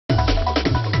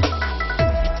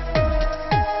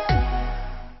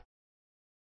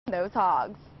those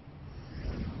hogs.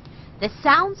 The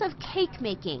sounds of cake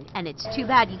making, and it's too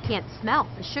bad you can't smell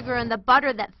the sugar and the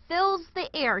butter that fills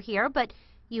the air here, but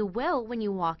you will when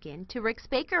you walk into Rick's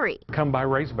Bakery. Come by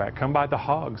Razorback, come by the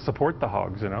hogs, support the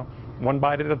hogs, you know, one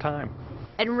bite at a time.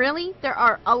 And really, there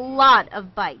are a lot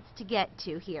of bites to get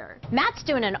to here. Matt's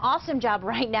doing an awesome job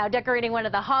right now decorating one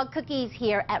of the hog cookies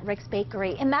here at Rick's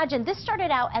Bakery. Imagine, this started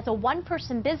out as a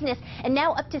one-person business and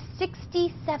now up to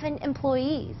 67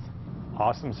 employees.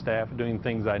 Awesome staff doing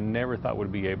things I never thought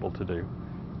would be able to do,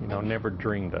 you know, never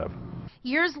dreamed of.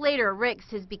 Years later, Rick's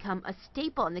has become a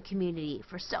staple in the community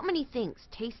for so many things,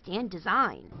 taste and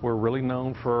design. We're really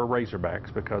known for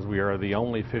Razorbacks because we are the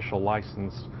only official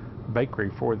licensed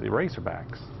bakery for the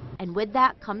Razorbacks. And with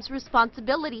that comes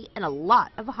responsibility and a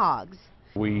lot of hogs.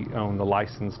 We own the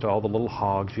license to all the little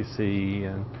hogs you see,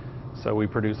 and so we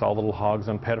produce all the little hogs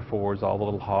on pedophores, all the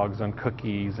little hogs on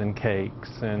cookies and cakes,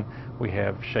 and we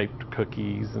have shaped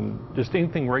cookies and just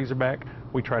anything Razorback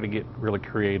we try to get really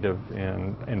creative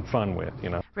and fun with, you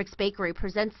know. Rick's Bakery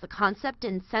presents the concept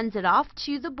and sends it off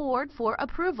to the board for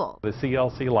approval. The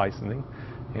CLC licensing,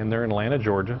 and they're in Atlanta,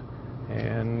 Georgia.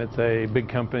 And it's a big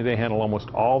company. They handle almost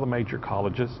all the major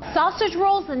colleges. Sausage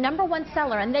rolls, the #1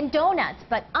 seller, and then donuts.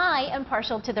 But I am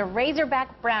partial to the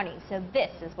Razorback brownies, so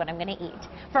this is what I'm going to eat.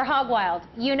 For Hog Wild,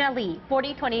 Una Lee,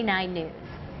 4029 News.